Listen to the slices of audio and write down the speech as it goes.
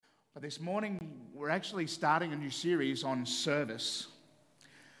But this morning, we're actually starting a new series on service,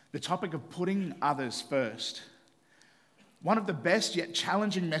 the topic of putting others first. One of the best yet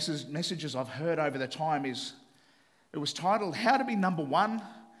challenging messages I've heard over the time is, it was titled, How to Be Number One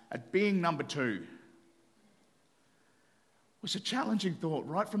at Being Number Two. It was a challenging thought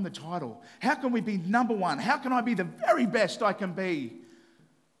right from the title. How can we be number one? How can I be the very best I can be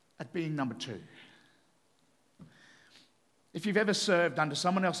at being number two? If you've ever served under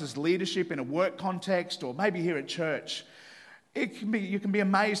someone else's leadership in a work context or maybe here at church, you can be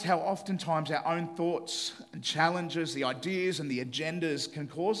amazed how oftentimes our own thoughts and challenges, the ideas and the agendas can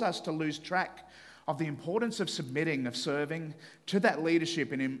cause us to lose track of the importance of submitting, of serving to that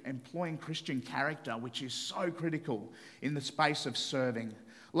leadership and employing Christian character, which is so critical in the space of serving,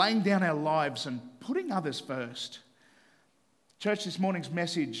 laying down our lives and putting others first. Church, this morning's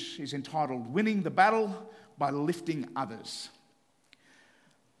message is entitled, Winning the Battle by Lifting Others.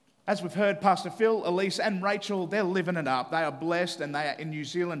 As we've heard, Pastor Phil, Elise and Rachel, they're living it up. They are blessed and they are in New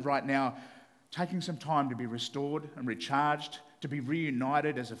Zealand right now, taking some time to be restored and recharged, to be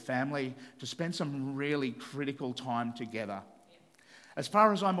reunited as a family, to spend some really critical time together. As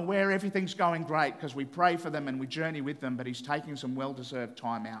far as I'm aware, everything's going great because we pray for them and we journey with them, but he's taking some well-deserved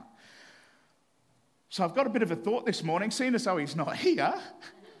time out. So I've got a bit of a thought this morning, seeing as though he's not here.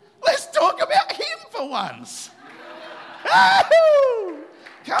 Let's talk about him for once.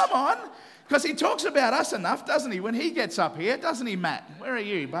 Come on. Because he talks about us enough, doesn't he, when he gets up here, doesn't he, Matt? Where are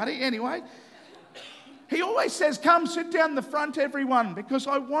you, buddy? Anyway, he always says, come sit down the front, everyone, because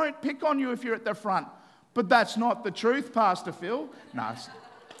I won't pick on you if you're at the front. But that's not the truth, Pastor Phil. No,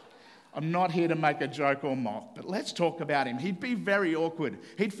 I'm not here to make a joke or mock, but let's talk about him. He'd be very awkward.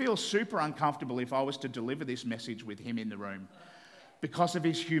 He'd feel super uncomfortable if I was to deliver this message with him in the room because of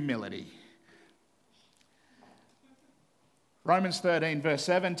his humility. Romans 13 verse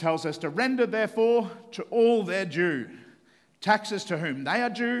 7 tells us to render therefore to all their due. Taxes to whom they are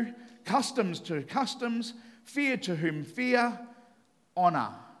due, customs to customs, fear to whom fear, honour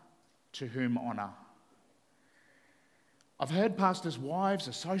to whom honour. I've heard pastors' wives,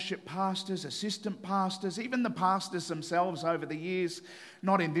 associate pastors, assistant pastors, even the pastors themselves over the years,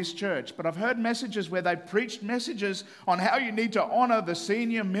 not in this church, but I've heard messages where they've preached messages on how you need to honour the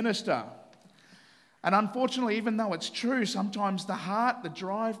senior minister. And unfortunately, even though it's true, sometimes the heart, the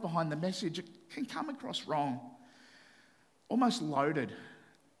drive behind the message, it can come across wrong, almost loaded.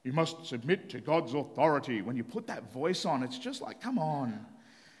 You must submit to God's authority. When you put that voice on, it's just like, come on.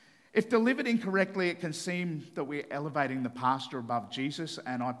 If delivered incorrectly, it can seem that we're elevating the pastor above Jesus.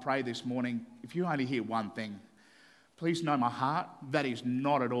 And I pray this morning, if you only hear one thing, please know my heart, that is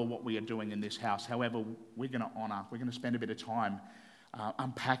not at all what we are doing in this house. However, we're going to honour, we're going to spend a bit of time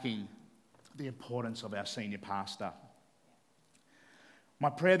unpacking the importance of our senior pastor. My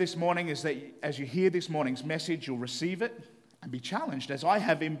prayer this morning is that as you hear this morning's message, you'll receive it and be challenged, as I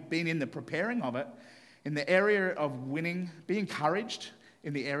have been in the preparing of it, in the area of winning, be encouraged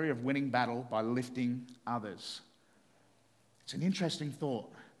in the area of winning battle by lifting others. It's an interesting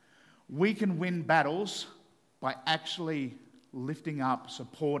thought. We can win battles by actually lifting up,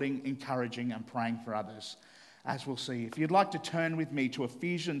 supporting, encouraging, and praying for others, as we'll see. If you'd like to turn with me to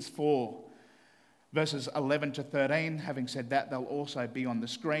Ephesians 4, verses 11 to 13. Having said that, they'll also be on the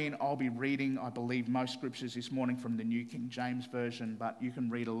screen. I'll be reading, I believe, most scriptures this morning from the New King James Version, but you can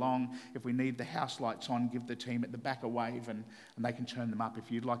read along. If we need the house lights on, give the team at the back a wave and they can turn them up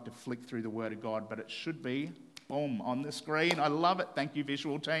if you'd like to flick through the Word of God. But it should be, boom, on the screen. I love it. Thank you,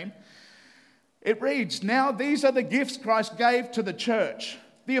 visual team. It reads, Now these are the gifts Christ gave to the church,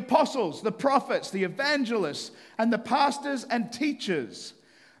 the apostles, the prophets, the evangelists, and the pastors and teachers.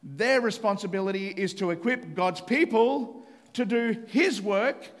 Their responsibility is to equip God's people to do His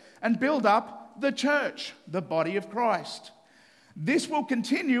work and build up the church, the body of Christ. This will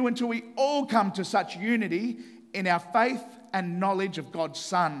continue until we all come to such unity in our faith and knowledge of God's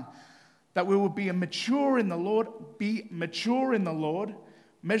Son, that we will be mature in the Lord,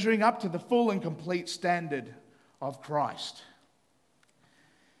 measuring up to the full and complete standard of Christ.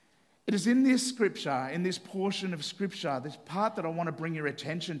 It is in this scripture, in this portion of scripture, this part that I want to bring your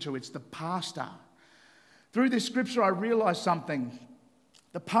attention to. It's the pastor. Through this scripture, I realized something.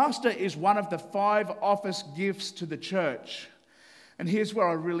 The pastor is one of the 5 office gifts to the church. And here's where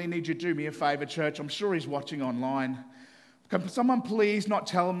I really need you to do me a favor, church. I'm sure he's watching online. Can someone please not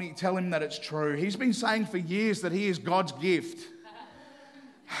tell him that it's true? He's been saying for years that he is God's gift.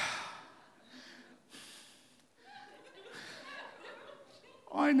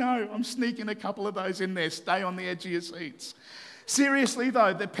 I know, I'm sneaking a couple of those in there. Stay on the edge of your seats. Seriously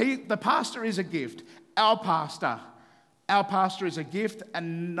though, the pastor is a gift. Our pastor, Our pastor is a gift,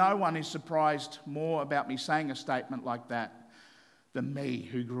 and no one is surprised more about me saying a statement like that than me,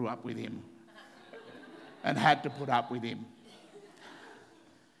 who grew up with him and had to put up with him.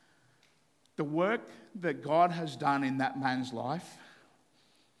 The work that God has done in that man's life,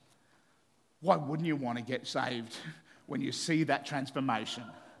 why wouldn't you want to get saved when you see that transformation?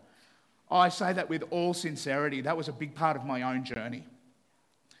 I say that with all sincerity. That was a big part of my own journey.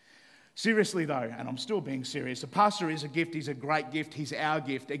 Seriously though, and I'm still being serious, a pastor is a gift. He's a great gift. He's our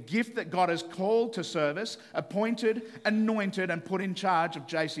gift. A gift that God has called to service, appointed, anointed, and put in charge of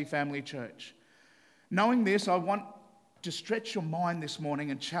JC Family Church. Knowing this, I want to stretch your mind this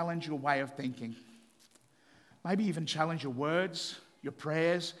morning and challenge your way of thinking. Maybe even challenge your words, your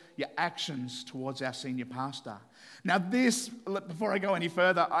prayers, your actions towards our senior pastor. Now this, before I go any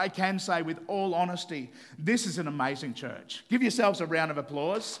further, I can say with all honesty, this is an amazing church. Give yourselves a round of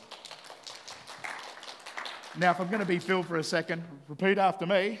applause. Now, if I'm going to be Phil for a second, repeat after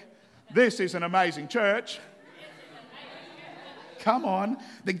me. This is an amazing church. Come on.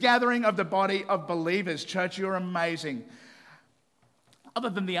 The gathering of the body of believers. Church, you're amazing. Other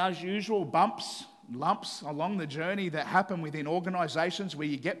than the as usual bumps, lumps along the journey that happen within organisations where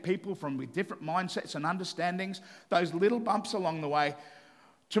you get people with different mindsets and understandings, those little bumps along the way,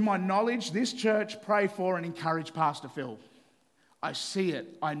 to my knowledge, this church pray for and encourage Pastor Phil. I see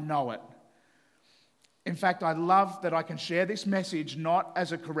it. I know it. In fact, I love that I can share this message not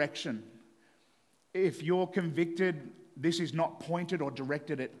as a correction. If you're convicted, this is not pointed or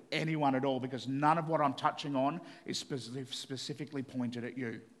directed at anyone at all, because none of what I'm touching on is specifically pointed at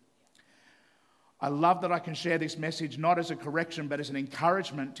you. I love that I can share this message not as a correction, but as an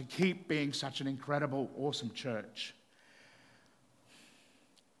encouragement to keep being such an incredible, awesome church.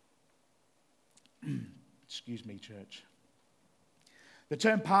 Excuse me, church. The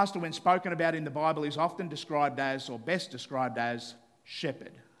term pastor, when spoken about in the Bible, is often described as, or best described as,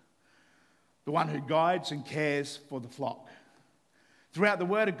 shepherd. The one who guides and cares for the flock. Throughout the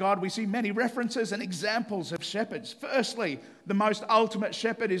Word of God, we see many references and examples of shepherds. Firstly, the most ultimate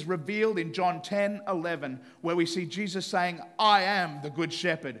shepherd is revealed in John 10:11, where we see Jesus saying, I am the good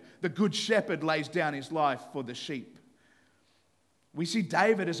shepherd. The good shepherd lays down his life for the sheep. We see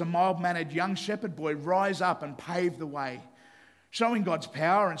David as a mild-mannered young shepherd boy rise up and pave the way, showing God's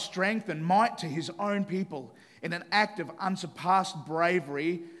power and strength and might to his own people in an act of unsurpassed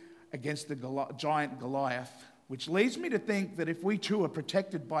bravery against the giant Goliath, which leads me to think that if we too are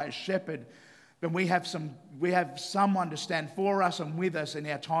protected by a shepherd, then we have someone to stand for us and with us in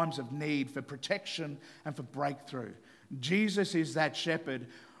our times of need for protection and for breakthrough. Jesus is that shepherd,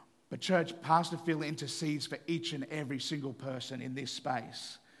 but church, Pastor Phil intercedes for each and every single person in this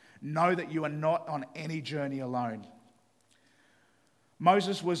space. Know that you are not on any journey alone.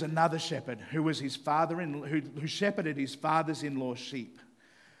 Moses was another shepherd who was who shepherded his father's-in-law's sheep.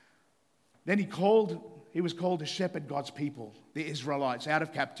 Then he was called to shepherd God's people, the Israelites, out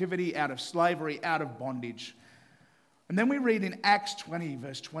of captivity, out of slavery, out of bondage. And then we read in Acts 20,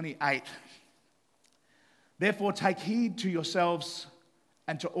 verse 28, therefore take heed to yourselves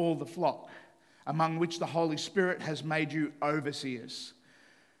and to all the flock, among which the Holy Spirit has made you overseers,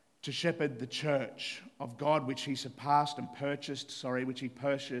 to shepherd the church of God, which he purchased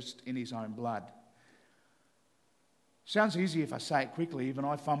in his own blood. Sounds easy if I say it quickly, even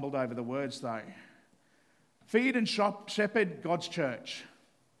I fumbled over the words though. Feed and shepherd God's church.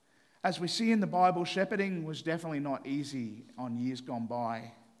 As we see in the Bible, shepherding was definitely not easy on years gone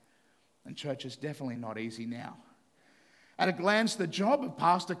by, and church is definitely not easy now. At a glance, the job of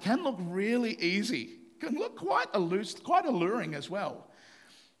pastor can look really easy, can look quite alluring as well.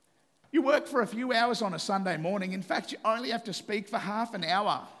 You work for a few hours on a Sunday morning. In fact, you only have to speak for half an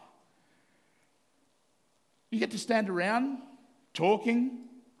hour. You get to stand around talking,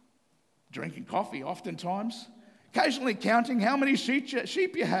 drinking coffee oftentimes, occasionally counting how many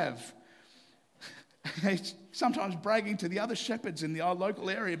sheep you have. Sometimes bragging to the other shepherds in the local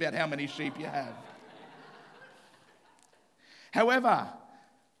area about how many sheep you have. However,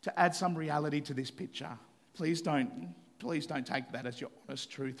 to add some reality to this picture, please don't take that as your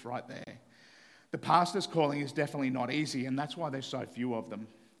honest truth right there. The pastor's calling is definitely not easy, and that's why there's so few of them,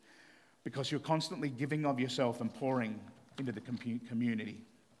 because you're constantly giving of yourself and pouring into the community.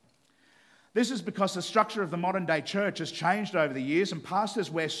 This is because the structure of the modern day church has changed over the years, and pastors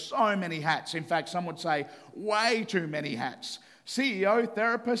wear so many hats. In fact, some would say way too many hats. CEO,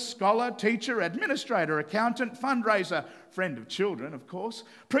 therapist, scholar, teacher, administrator, accountant, fundraiser, friend of children, of course,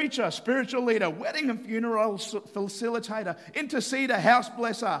 preacher, spiritual leader, wedding and funeral facilitator, interceder, house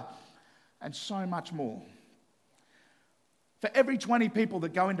blesser, and so much more. For every 20 people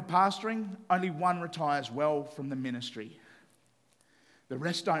that go into pastoring, only one retires well from the ministry. The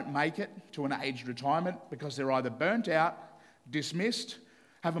rest don't make it to an aged retirement because they're either burnt out, dismissed,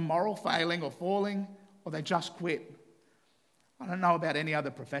 have a moral failing or falling, or they just quit. I don't know about any other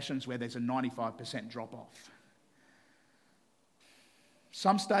professions where there's a 95% drop-off.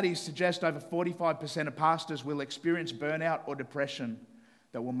 Some studies suggest over 45% of pastors will experience burnout or depression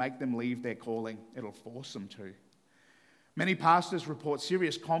that will make them leave their calling. It'll force them to. Many pastors report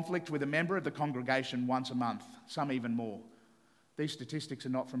serious conflict with a member of the congregation once a month, some even more. These statistics are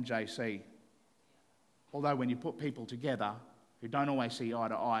not from JC. Although when you put people together who don't always see eye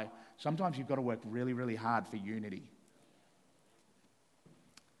to eye, sometimes you've got to work really, really hard for unity.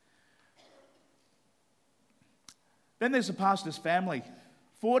 Then there's the pastor's family.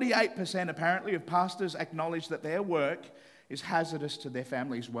 48% apparently of pastors acknowledge that their work is hazardous to their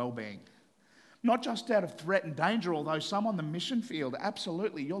family's well-being. Not just out of threat and danger, although some on the mission field,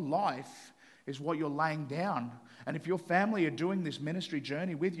 absolutely, your life is what you're laying down. And if your family are doing this ministry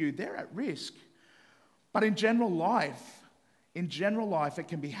journey with you, they're at risk. But in general life, it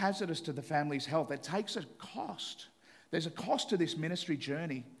can be hazardous to the family's health. It takes a cost. There's a cost to this ministry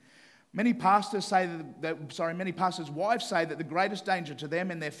journey. Many pastors' wives say that the greatest danger to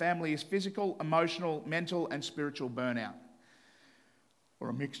them and their family is physical, emotional, mental, and spiritual burnout, or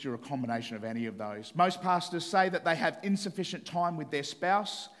a mixture or combination of any of those. Most pastors say that they have insufficient time with their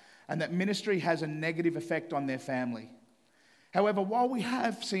spouse and that ministry has a negative effect on their family. However, while we've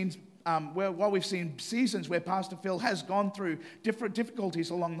seen seasons where Pastor Phil has gone through different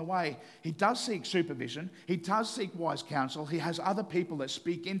difficulties along the way, he does seek supervision, he does seek wise counsel, he has other people that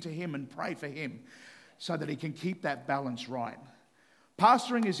speak into him and pray for him so that he can keep that balance right.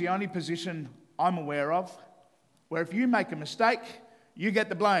 Pastoring is the only position I'm aware of where if you make a mistake, you get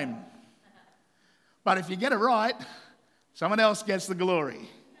the blame. But if you get it right, someone else gets the glory.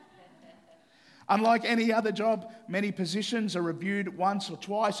 Unlike any other job, many positions are reviewed once or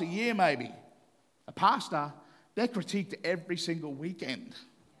twice a year maybe. A pastor, they're critiqued every single weekend.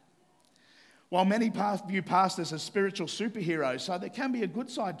 While many view pastors as spiritual superheroes, so there can be a good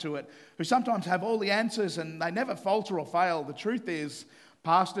side to it, who sometimes have all the answers and they never falter or fail. The truth is,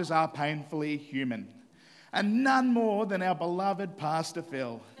 pastors are painfully human. And none more than our beloved Pastor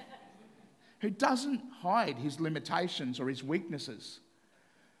Phil, who doesn't hide his limitations or his weaknesses.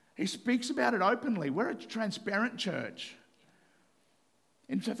 He speaks about it openly. We're a transparent church.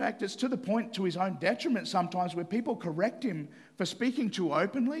 In fact, it's to the point to his own detriment sometimes where people correct him for speaking too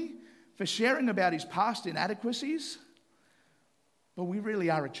openly, for sharing about his past inadequacies. But we really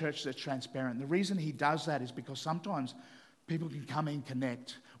are a church that's transparent. The reason he does that is because sometimes people can come in and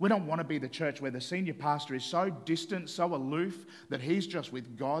connect. We don't want to be the church where the senior pastor is so distant, so aloof, that he's just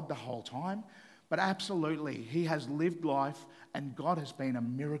with God the whole time. But absolutely, he has lived life and God has been a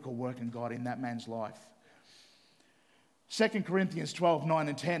miracle working God in that man's life. 2 Corinthians 12, 9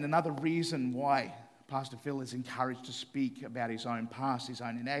 and 10, another reason why Pastor Phil is encouraged to speak about his own past, his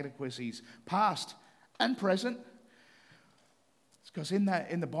own inadequacies, past and present. It's because in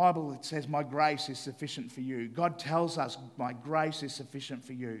the Bible it says, my grace is sufficient for you. God tells us, my grace is sufficient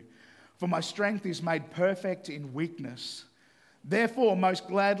for you. For my strength is made perfect in weakness. Therefore, most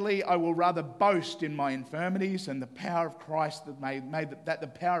gladly, I will rather boast in my infirmities and the power of Christ that the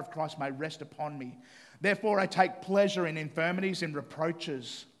power of Christ may rest upon me. Therefore, I take pleasure in infirmities, in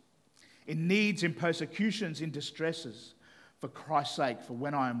reproaches, in needs, in persecutions, in distresses, for Christ's sake. For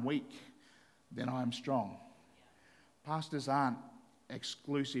when I am weak, then I am strong. Pastors aren't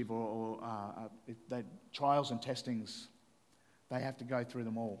exclusive or trials and testings. They have to go through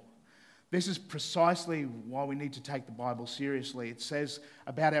them all. This is precisely why we need to take the Bible seriously. It says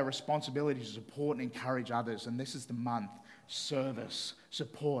about our responsibility to support and encourage others. And this is the month. Service,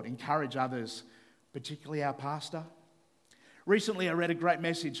 support, encourage others, particularly our pastor. Recently, I read a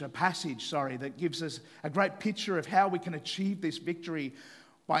passage that gives us a great picture of how we can achieve this victory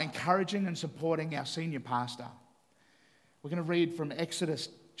by encouraging and supporting our senior pastor. We're going to read from Exodus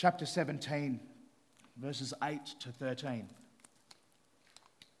chapter 17, verses 8 to 13.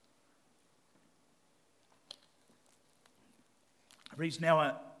 It reads,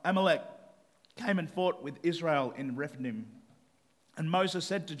 now Amalek came and fought with Israel in Rephidim. And Moses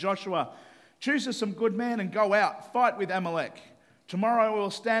said to Joshua, choose us some good men and go out, fight with Amalek. Tomorrow I will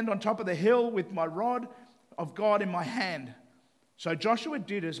stand on top of the hill with my rod of God in my hand. So Joshua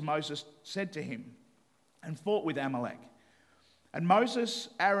did as Moses said to him and fought with Amalek. And Moses,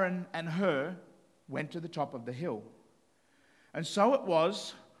 Aaron, and Hur went to the top of the hill. And so it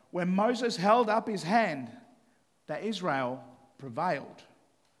was, when Moses held up his hand, that Israel prevailed.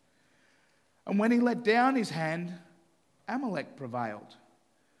 And when he let down his hand, Amalek prevailed.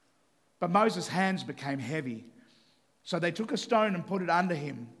 But Moses' hands became heavy, So they took a stone and put it under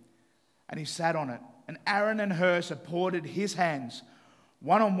him, and he sat on it. And Aaron and Hur supported his hands,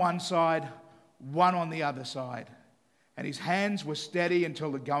 one on one side, one on the other side. And his hands were steady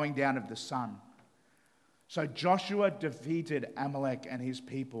until the going down of the sun. So Joshua defeated Amalek and his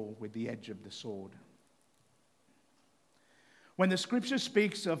people with the edge of the sword. When the scripture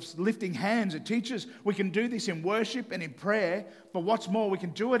speaks of lifting hands, it teaches we can do this in worship and in prayer, but what's more, we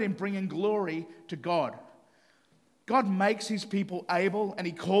can do it in bringing glory to God. God makes his people able, and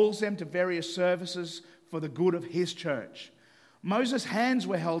he calls them to various services for the good of his church. Moses' hands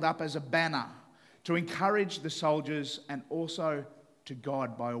were held up as a banner to encourage the soldiers and also to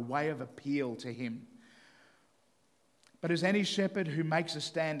God by a way of appeal to him. But as any shepherd who makes a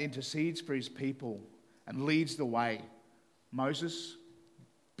stand intercedes for his people and leads the way, Moses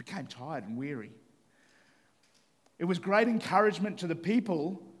became tired and weary. It was great encouragement to the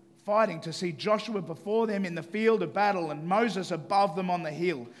people fighting to see Joshua before them in the field of battle and Moses above them on the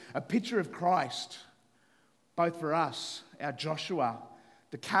hill, a picture of Christ, both for us, our Joshua,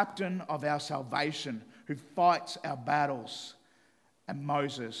 the captain of our salvation, who fights our battles, and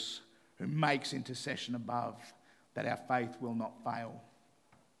Moses, who makes intercession above, that our faith will not fail.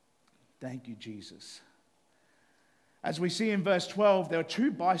 Thank you, Jesus. As we see in verse 12, there were two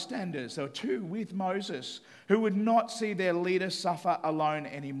bystanders, there were two with Moses, who would not see their leader suffer alone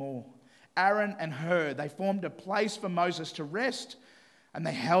anymore. Aaron and Hur, they formed a place for Moses to rest, and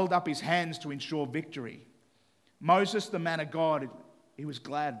they held up his hands to ensure victory. Moses, the man of God, he was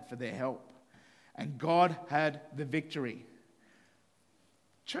glad for their help, and God had the victory.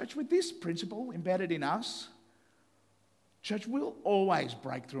 Church, with this principle embedded in us, church will always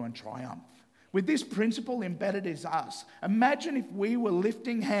break through and triumph. With this principle embedded in us, imagine if we were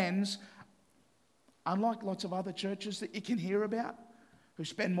lifting hands, unlike lots of other churches that you can hear about, who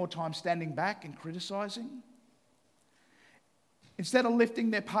spend more time standing back and criticising. Instead of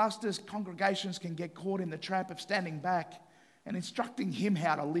lifting their pastors, congregations can get caught in the trap of standing back and instructing him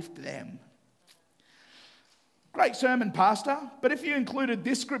how to lift them. Great sermon, Pastor, but if you included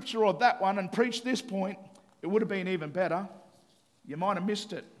this scripture or that one and preached this point, it would have been even better. You might have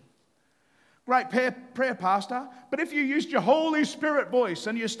missed it. Great prayer, Pastor, but if you used your Holy Spirit voice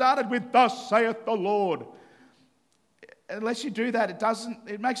and you started with, "Thus saith the Lord," unless you do that,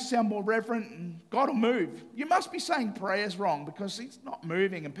 it makes it sound more reverent and God will move. You must be saying prayers wrong because it's not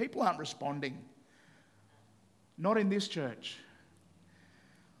moving and people aren't responding. Not in this church.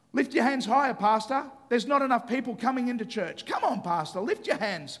 Lift your hands higher, Pastor. There's not enough people coming into church. Come on, Pastor, lift your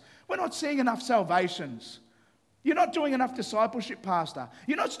hands. We're not seeing enough salvations. You're not doing enough discipleship, Pastor.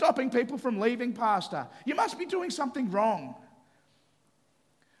 You're not stopping people from leaving, Pastor. You must be doing something wrong.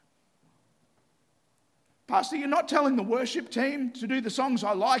 Pastor, you're not telling the worship team to do the songs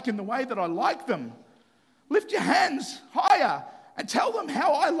I like in the way that I like them. Lift your hands higher and tell them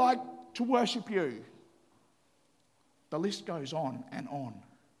how I like to worship you. The list goes on and on.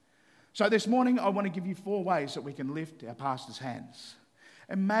 So this morning, I want to give you 4 ways that we can lift our pastor's hands.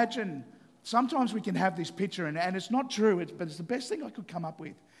 Imagine, sometimes we can have this picture, and it's not true, but it's the best thing I could come up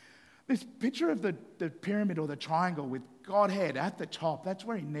with. This picture of the pyramid or the triangle with Godhead at the top, that's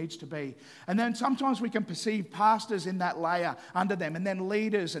where he needs to be. And then sometimes we can perceive pastors in that layer under them, and then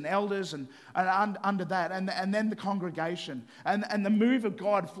leaders and elders and under that, and then the congregation. And the move of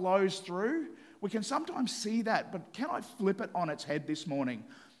God flows through. We can sometimes see that, but can I flip it on its head this morning?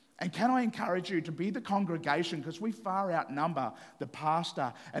 And can I encourage you to be the congregation, because we far outnumber the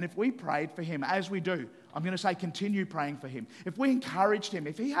pastor. And if we prayed for him, as we do, I'm going to say continue praying for him. If we encouraged him,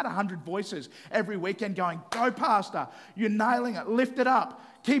 if he had 100 voices every weekend going, "Go, pastor, you're nailing it, lift it up,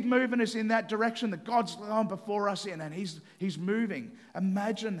 keep moving us in that direction that God's gone before us in," and he's moving.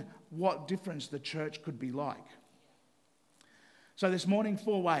 Imagine what difference the church could be like. So this morning,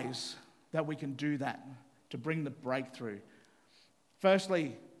 4 ways that we can do that to bring the breakthrough.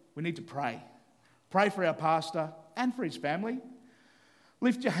 Firstly, we need to pray. Pray for our pastor and for his family.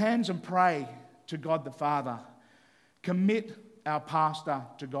 Lift your hands and pray to God the Father. Commit our pastor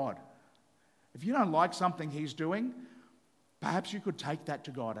to God. If you don't like something he's doing, perhaps you could take that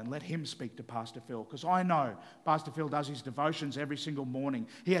to God and let him speak to Pastor Phil. Because I know Pastor Phil does his devotions every single morning.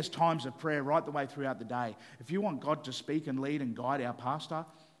 He has times of prayer right the way throughout the day. If you want God to speak and lead and guide our pastor,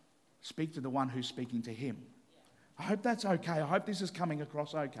 speak to the one who's speaking to him. I hope that's okay. I hope this is coming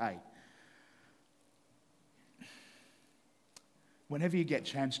across okay. Whenever you get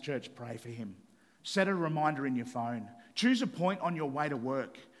chance, church, pray for him. Set a reminder in your phone. Choose a point on your way to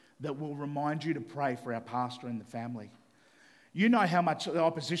work that will remind you to pray for our pastor and the family. You know how much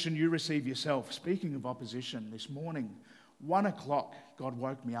opposition you receive yourself. Speaking of opposition, this morning, 1 o'clock, God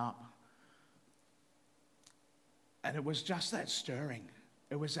woke me up. And it was just that stirring.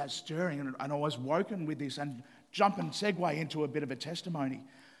 It was that stirring, and I was woken with this, and jump and segue into a bit of a testimony.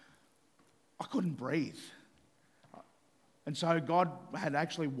 I couldn't breathe. And so God had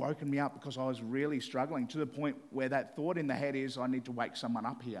actually woken me up because I was really struggling, to the point where that thought in the head is, I need to wake someone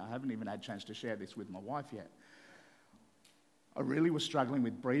up here. I haven't even had a chance to share this with my wife yet. I really was struggling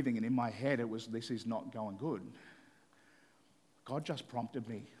with breathing, and in my head it was, this is not going good. God just prompted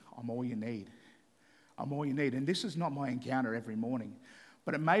me, I'm all you need. I'm all you need. And this is not my encounter every morning.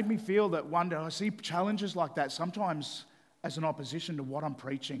 But it made me feel that one day I see challenges like that sometimes as an opposition to what I'm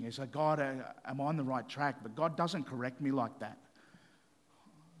preaching. Is like, God, am I on the right track? But God doesn't correct me like that.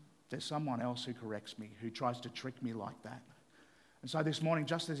 There's someone else who corrects me, who tries to trick me like that. And so this morning,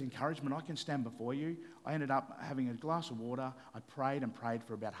 just as encouragement, I can stand before you. I ended up having a glass of water. I prayed and prayed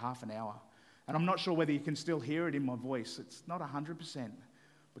for about half an hour. And I'm not sure whether you can still hear it in my voice. It's not 100%,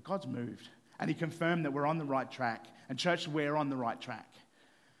 but God's moved. And he confirmed that we're on the right track. And church, we're on the right track.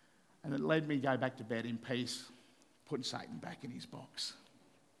 And it led me to go back to bed in peace, putting Satan back in his box.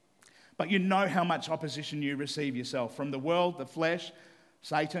 But you know how much opposition you receive yourself from the world, the flesh,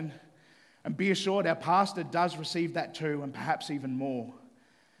 Satan. And be assured our pastor does receive that too, and perhaps even more.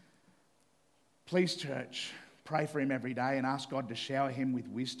 Please, church, pray for him every day and ask God to shower him with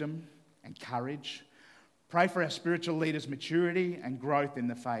wisdom and courage. Pray for our spiritual leaders' maturity and growth in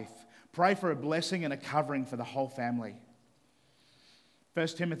the faith. Pray for a blessing and a covering for the whole family. 1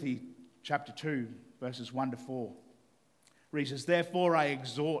 Timothy chapter 2, verses 1 to 4 reads, therefore I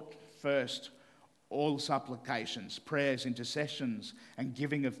exhort first all supplications, prayers, intercessions, and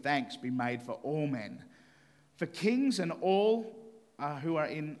giving of thanks be made for all men, for kings and all who are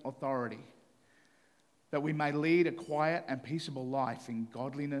in authority, that we may lead a quiet and peaceable life in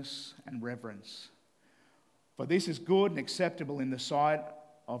godliness and reverence. For this is good and acceptable in the sight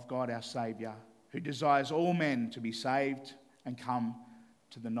of God our Saviour, who desires all men to be saved and come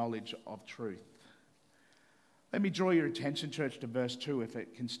to the knowledge of truth. Let me draw your attention, church, to verse 2, if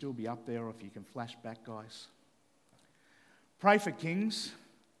it can still be up there, or if you can flash back, guys. Pray for kings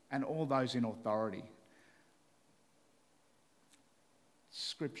and all those in authority.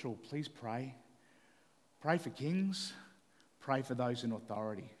 Scriptural, please pray. Pray for kings, pray for those in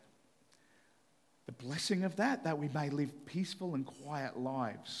authority. The blessing of that we may live peaceful and quiet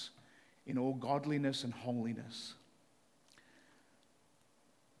lives in all godliness and holiness.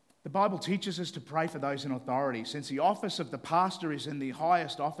 The Bible teaches us to pray for those in authority. Since the office of the pastor is in the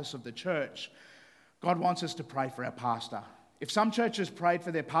highest office of the church, God wants us to pray for our pastor. If some churches prayed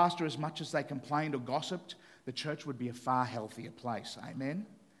for their pastor as much as they complained or gossiped, the church would be a far healthier place. Amen?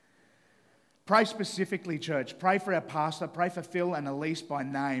 Pray specifically, church. Pray for our pastor. Pray for Phil and Elise by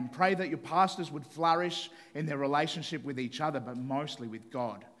name. Pray that your pastors would flourish in their relationship with each other, but mostly with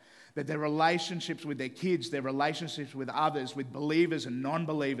God. That their relationships with their kids, their relationships with others, with believers and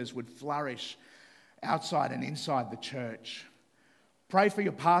non-believers would flourish outside and inside the church. Pray for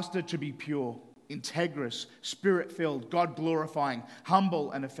your pastor to be pure, integrous, spirit-filled, God-glorifying,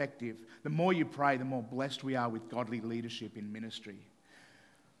 humble and effective. The more you pray, the more blessed we are with godly leadership in ministry.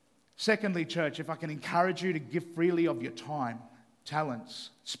 Secondly, church, if I can encourage you to give freely of your time, talents,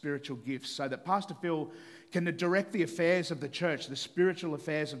 spiritual gifts, so that Pastor Phil can direct the affairs of the church, the spiritual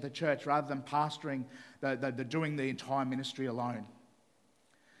affairs of the church, rather than pastoring, doing the entire ministry alone.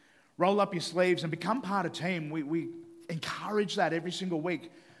 Roll up your sleeves and become part of a team. We encourage that every single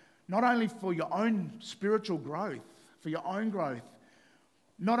week, not only for your own spiritual growth, for your own growth,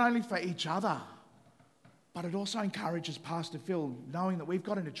 not only for each other, but it also encourages Pastor Phil, knowing that we've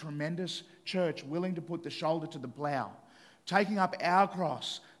got a tremendous church willing to put the shoulder to the plough, taking up our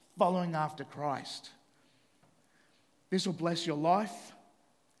cross, following after Christ. This will bless your life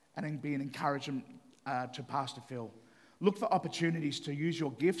and be an encouragement to Pastor Phil. Look for opportunities to use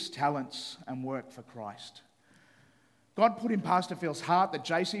your gifts, talents, and work for Christ. God put in Pastor Phil's heart that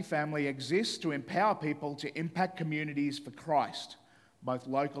JC Family exists to empower people to impact communities for Christ, both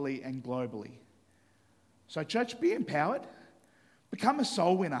locally and globally. So church, be empowered. Become a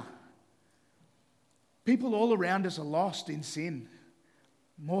soul winner. People all around us are lost in sin.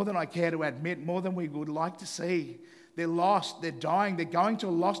 More than I care to admit, more than we would like to see. They're lost, they're dying, they're going to a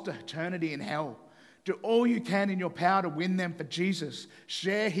lost eternity in hell. Do all you can in your power to win them for Jesus.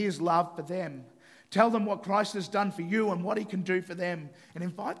 Share his love for them. Tell them what Christ has done for you and what he can do for them. And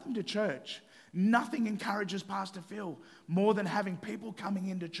invite them to church. Nothing encourages Pastor Phil more than having people coming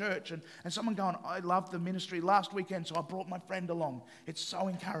into church and someone going, I loved the ministry last weekend, so I brought my friend along. It's so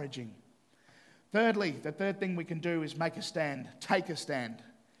encouraging. Thirdly, the third thing we can do is make a stand. Take a stand.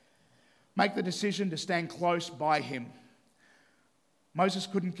 Make the decision to stand close by him. Moses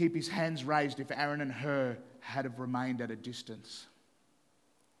couldn't keep his hands raised if Aaron and Hur had have remained at a distance.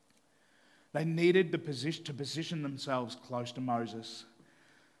 They needed to position themselves close to Moses.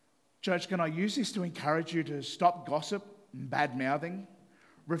 Church, can I use this to encourage you to stop gossip and bad-mouthing?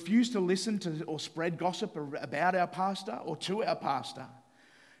 Refuse to listen to or spread gossip about our pastor or to our pastor.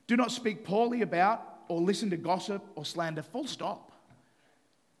 Do not speak poorly about or listen to gossip or slander, full stop.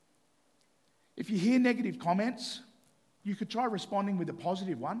 If you hear negative comments, you could try responding with a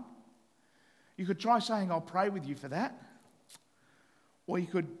positive one. You could try saying, I'll pray with you for that. Or you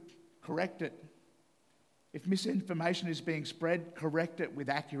could correct it. If misinformation is being spread, correct it with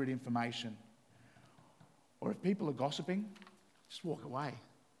accurate information. Or if people are gossiping, just walk away.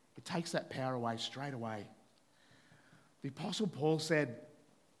 It takes that power away straight away. The Apostle Paul said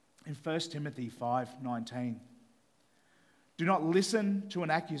in 1 Timothy 5:19, do not listen to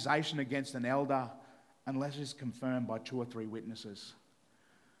an accusation against an elder unless it is confirmed by 2 or 3 witnesses.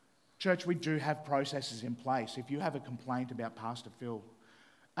 Church, we do have processes in place. If you have a complaint about Pastor Phil,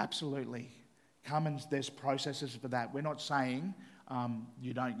 absolutely, come and there's processes for that. We're not saying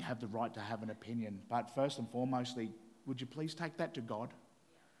you don't have the right to have an opinion, but first and foremostly, would you please take that to God?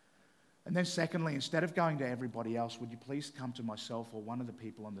 And then secondly, instead of going to everybody else, would you please come to myself or one of the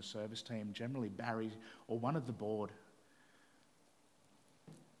people on the service team, generally Barry or one of the board.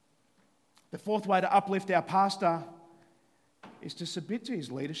 The fourth way to uplift our pastor is to submit to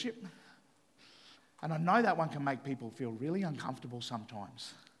his leadership. And I know that one can make people feel really uncomfortable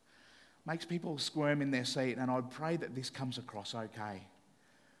sometimes. Makes people squirm in their seat, and I pray that this comes across okay.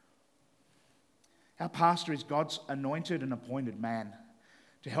 Our pastor is God's anointed and appointed man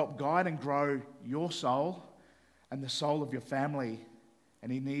to help guide and grow your soul and the soul of your family,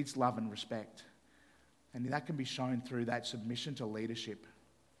 and he needs love and respect. And that can be shown through that submission to leadership.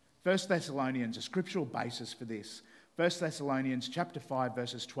 1 Thessalonians, a scriptural basis for this. 1 Thessalonians chapter 5,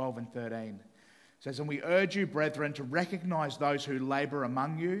 verses 12 and 13 says, and we urge you, brethren, to recognize those who labor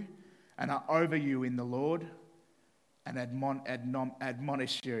among you and are over you in the Lord and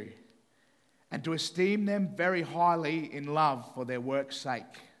admonish you, and to esteem them very highly in love for their work's sake.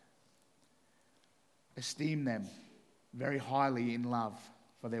 Esteem them very highly in love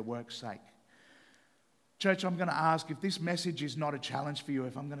for their work's sake. Church, I'm going to ask if this message is not a challenge for you,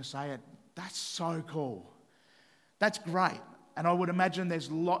 if I'm going to say it, that's so cool. That's great. And I would imagine there's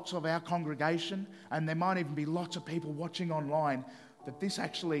lots of our congregation, and there might even be lots of people watching online, that this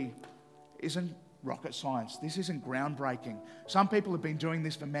actually isn't rocket science. This isn't groundbreaking. Some people have been doing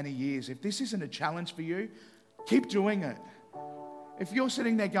this for many years. If this isn't a challenge for you, keep doing it. If you're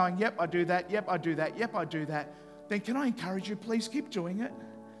sitting there going, yep, I do that, yep, I do that, yep, I do that, then can I encourage you, please keep doing it.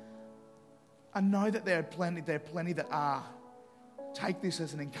 I know that there are plenty that are. Take this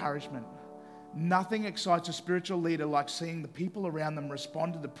as an encouragement. Nothing excites a spiritual leader like seeing the people around them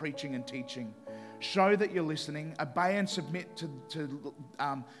respond to the preaching and teaching. Show that you're listening, obey and submit to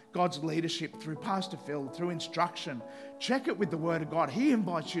God's leadership through Pastor Phil, through instruction. Check it with the Word of God. He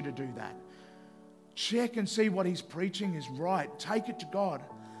invites you to do that. Check and see what he's preaching is right. Take it to God.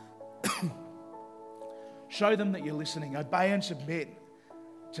 Show them that you're listening. Obey and submit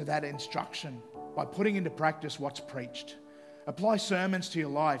to that instruction by putting into practice what's preached. Apply sermons to your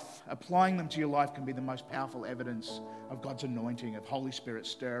life. Applying them to your life can be the most powerful evidence of God's anointing, of Holy Spirit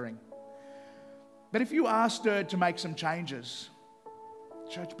stirring. But if you are stirred to make some changes,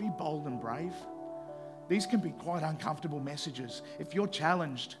 church, be bold and brave. These can be quite uncomfortable messages. If you're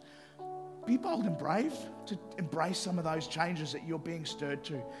challenged, be bold and brave to embrace some of those changes that you're being stirred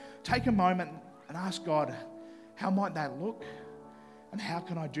to. Take a moment and ask God, how might that look? And how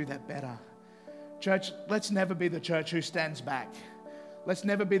can I do that better? Church, let's never be the church who stands back. Let's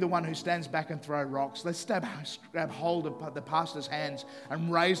never be the one who stands back and throw rocks. Let's grab hold of the pastor's hands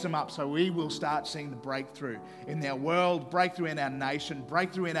and raise them up so we will start seeing the breakthrough in our world, breakthrough in our nation,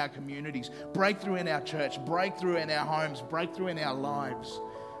 breakthrough in our communities, breakthrough in our church, breakthrough in our homes, breakthrough in our lives.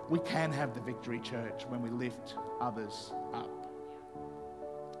 We can have the victory, church, when we lift others up.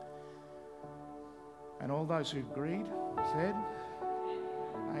 And all those who agreed said,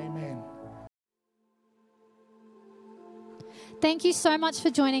 Amen. Thank you so much for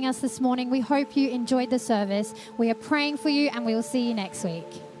joining us this morning. We hope you enjoyed the service. We are praying for you, and we will see you next week.